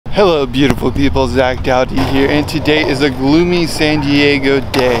Hello beautiful people, Zach Dowdy here, and today is a gloomy San Diego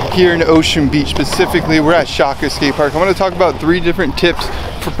day here in Ocean Beach. Specifically, we're at Shaka Skate Park. I want to talk about 3 different tips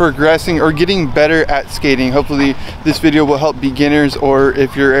for progressing or getting better at skating. Hopefully this video will help beginners, or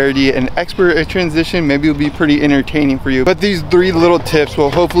if you're already an expert at transition, maybe it'll be pretty entertaining for you. But these 3 little tips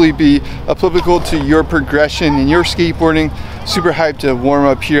will hopefully be applicable to your progression in your skateboarding. Super hyped to warm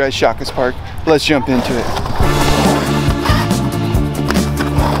up here at Shaka Park. Let's jump into it.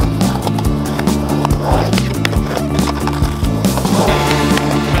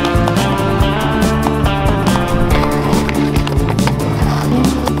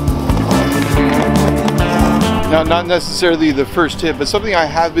 Now, not necessarily the first tip, but something I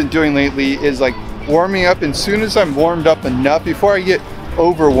have been doing lately is like warming up. And soon as I'm warmed up enough, before I get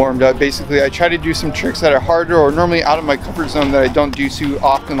over warmed up, basically I try to do some tricks that are harder or normally out of my comfort zone that I don't do too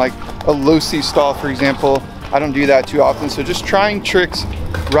often, like a low C stall, for example. I don't do that too often. So just trying tricks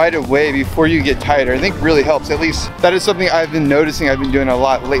right away before you get tighter, I think really helps. At least that is something I've been noticing I've been doing a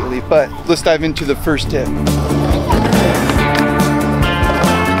lot lately. But let's dive into the first tip.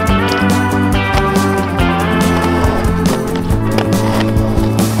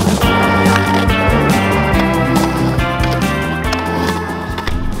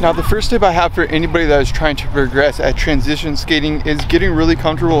 Now, the first tip I have for anybody that is trying to progress at transition skating is getting really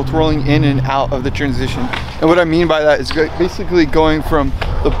comfortable with rolling in and out of the transition. And what I mean by that is basically going from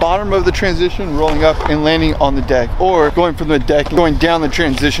the bottom of the transition, rolling up and landing on the deck, or going from the deck, going down the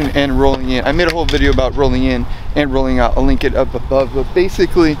transition and rolling in. I made a whole video about rolling in and rolling out. I'll link it up above, but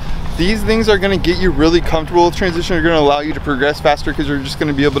basically these things are going to get you really comfortable with transition. They're going to allow you to progress faster because you're just going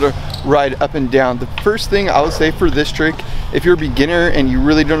to be able to ride up and down. The first thing I would say for this trick, if you're a beginner and you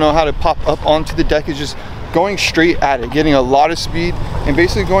really don't know how to pop up onto the deck, is just going straight at it, getting a lot of speed and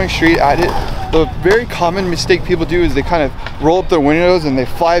basically going straight at it. The very common mistake people do is they kind of roll up their windows and they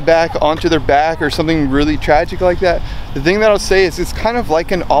fly back onto their back or something really tragic like that. The thing that I'll say is it's kind of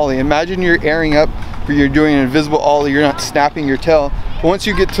like an ollie. Imagine you're airing up, but you're doing an invisible ollie, you're not snapping your tail. But once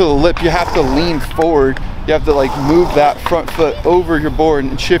you get to the lip, you have to lean forward. You have to like move that front foot over your board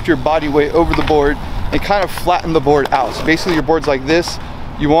and shift your body weight over the board and kind of flatten the board out. So basically your board's like this.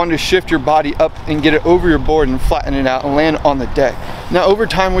 You want to shift your body up and get it over your board and flatten it out and land on the deck. Now over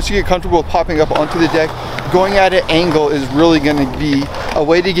time, once you get comfortable with popping up onto the deck, going at an angle is really going to be a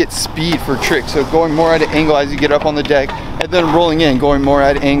way to get speed for tricks. So going more at an angle as you get up on the deck, and then rolling in, going more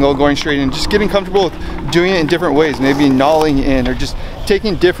at an angle, going straight in, just getting comfortable with doing it in different ways, maybe nolling in or just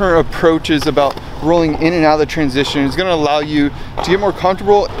taking different approaches about rolling in and out of the transition. Is going to allow you to get more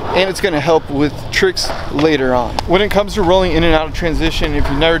comfortable, and it's going to help with tricks later on. When it comes to rolling in and out of transition, if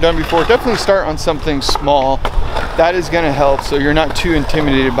you've never done before, definitely start on something small. That is going to help so you're not too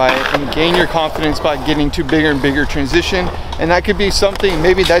intimidated by it, and gain your confidence by getting to bigger and bigger transition. And that could be something,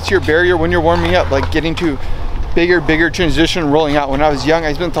 maybe that's your barrier when you're warming up, like getting to bigger transition, rolling out. When I was young,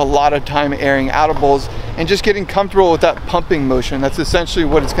 I spent a lot of time airing out of bowls and just getting comfortable with that pumping motion. That's essentially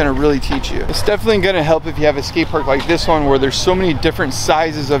what it's going to really teach you. It's definitely going to help if you have a skate park like this one, where there's so many different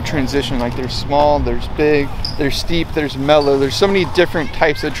sizes of transition. Like there's small, there's big, there's steep, there's mellow. There's so many different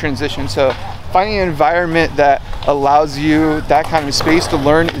types of transition. So finding an environment that allows you that kind of space to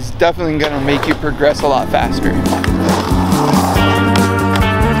learn is definitely going to make you progress a lot faster.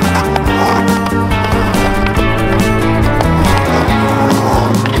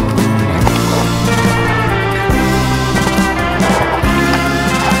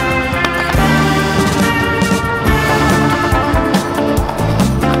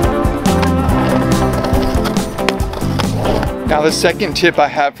 Now the second tip I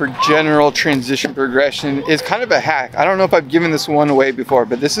have for general transition progression is kind of a hack. I don't know if I've given this one away before,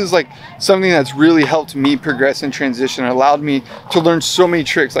 but this is like something that's really helped me progress in transition. It allowed me to learn so many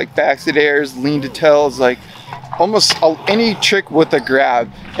tricks like backside airs, lean to tails, like almost any trick with a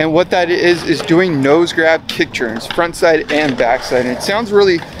grab. And what that is doing nose grab kick turns, front side and backside. And it sounds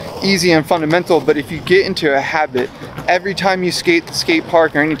really easy and fundamental, but if you get into a habit, every time you skate the skate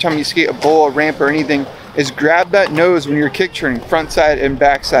park or anytime you skate a bowl, a ramp or anything, is grab that nose when you're kick turning, front side and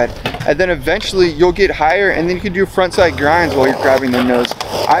back side. And then eventually you'll get higher, and then you can do front side grinds while you're grabbing the nose.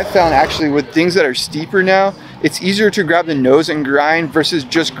 I found actually with things that are steeper now, it's easier to grab the nose and grind versus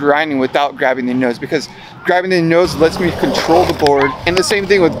just grinding without grabbing the nose, because grabbing the nose lets me control the board. And the same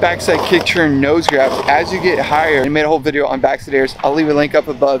thing with backside kick turn nose grabs. As you get higher, I made a whole video on backside airs. I'll leave a link up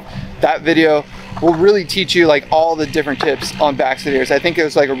above. That video will really teach you like all the different tips on backside airs. I think it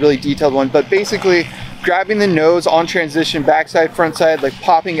was like a really detailed one, but basically grabbing the nose on transition, backside, front side, like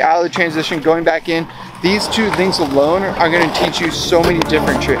popping out of the transition, going back in, these 2 things alone are going to teach you so many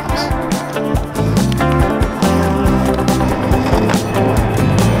different tricks.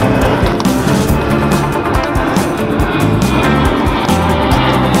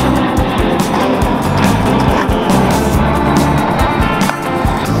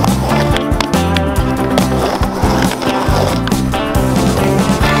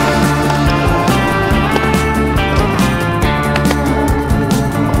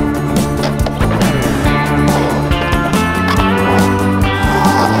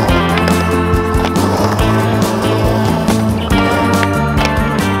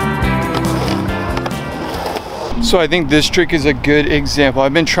 So I think this trick is a good example.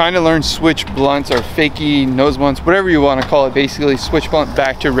 I've been trying to learn switch blunts or fakie nose blunts, whatever you want to call it, basically switch blunt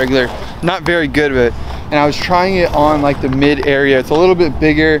back to regular. Not very good at it. And I was trying it on like the mid area. It's a little bit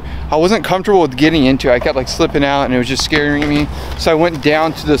bigger. I wasn't comfortable with getting into it. I kept like slipping out and it was just scaring me. So I went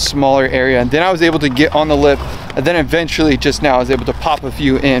down to the smaller area and then I was able to get on the lip. And then eventually just now I was able to pop a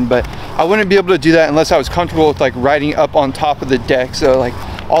few in, but I wouldn't be able to do that unless I was comfortable with like riding up on top of the deck. So like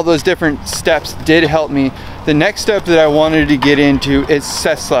all those different steps did help me. The next step that I wanted to get into is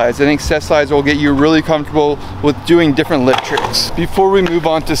set slides. I think set slides will get you really comfortable with doing different lip tricks. Before we move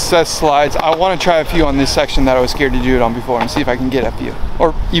on to set slides, I want to try a few on this section that I was scared to do it on before and see if I can get a few,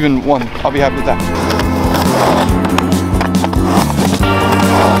 or even one. I'll be happy with that.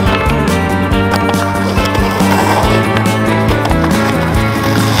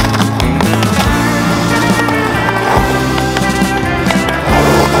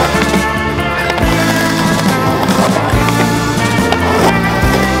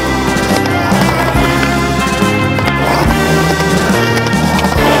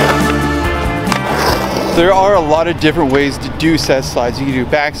 There are a lot of different ways to do set slides. You can do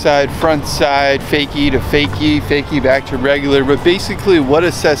backside, front side, fakie to fakie, fakie back to regular. But basically what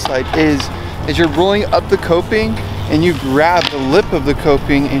a set slide is you're rolling up the coping and you grab the lip of the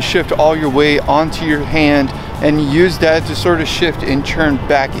coping and shift all your weight onto your hand and use that to sort of shift and turn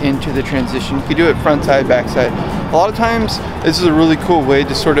back into the transition. You can do it front side, back side. A lot of times this is a really cool way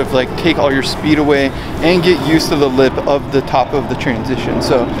to sort of like take all your speed away and get used to the lip of the top of the transition.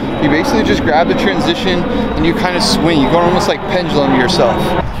 So you basically just grab the transition and you kind of swing. You go almost like pendulum yourself.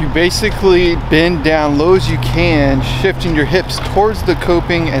 You basically bend down low as you can, shifting your hips towards the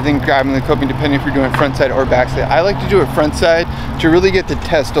coping and then grabbing the coping depending if you're doing front side or back side. I like to do it front side to really get the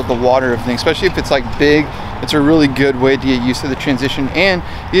test of the water of things, especially if it's like big. It's a really good way to get used to the transition and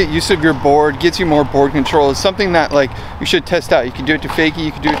get used of your board, gets you more board control. It's something that like you should test out. You can do it to fakie,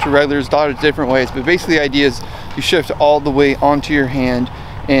 you can do it to regular. There's a lot of different ways, but basically the idea is you shift all the way onto your hand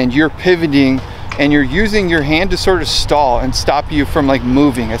and you're pivoting and you're using your hand to sort of stall and stop you from like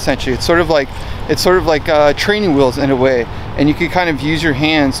moving. Essentially it's sort of like training wheels in a way, and you can kind of use your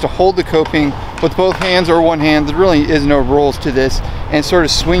hands to hold the coping with both hands or one hand. There really is no rules to this, and sort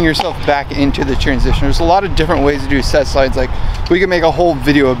of swing yourself back into the transition. There's a lot of different ways to do set slides. Like we can make a whole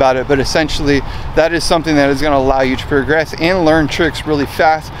video about it, but essentially that is something that is going to allow you to progress and learn tricks really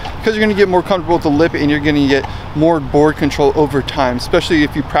fast, because you're going to get more comfortable with the lip and you're going to get more board control over time, especially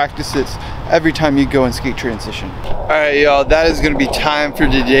if you practice this every time you go and skate transition. All right, y'all, that is going to be time for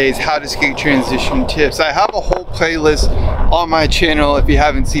today's how to skate transition tips. I have a whole playlist on my channel. If you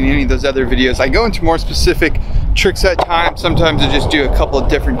haven't seen any of those other videos, I go into more specific tricks at times. Sometimes I just do a couple of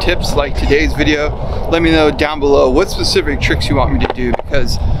different tips like today's video. Let me know down below what specific tricks you want me to do,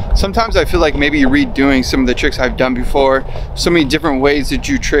 because sometimes I feel like maybe you're redoing some of the tricks I've done before. So many different ways to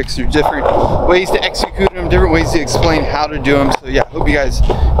do tricks, or different ways to execute them, different ways to explain how to do them. So yeah, hope you guys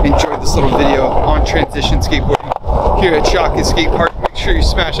enjoyed this little video on transition skateboarding here at Shaka Skate Park. Make sure you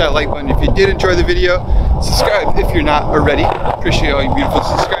smash that like button if you did enjoy the video. Subscribe if you're not already. Appreciate all you beautiful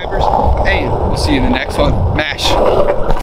subscribers, and we'll see you in the next one. Mash.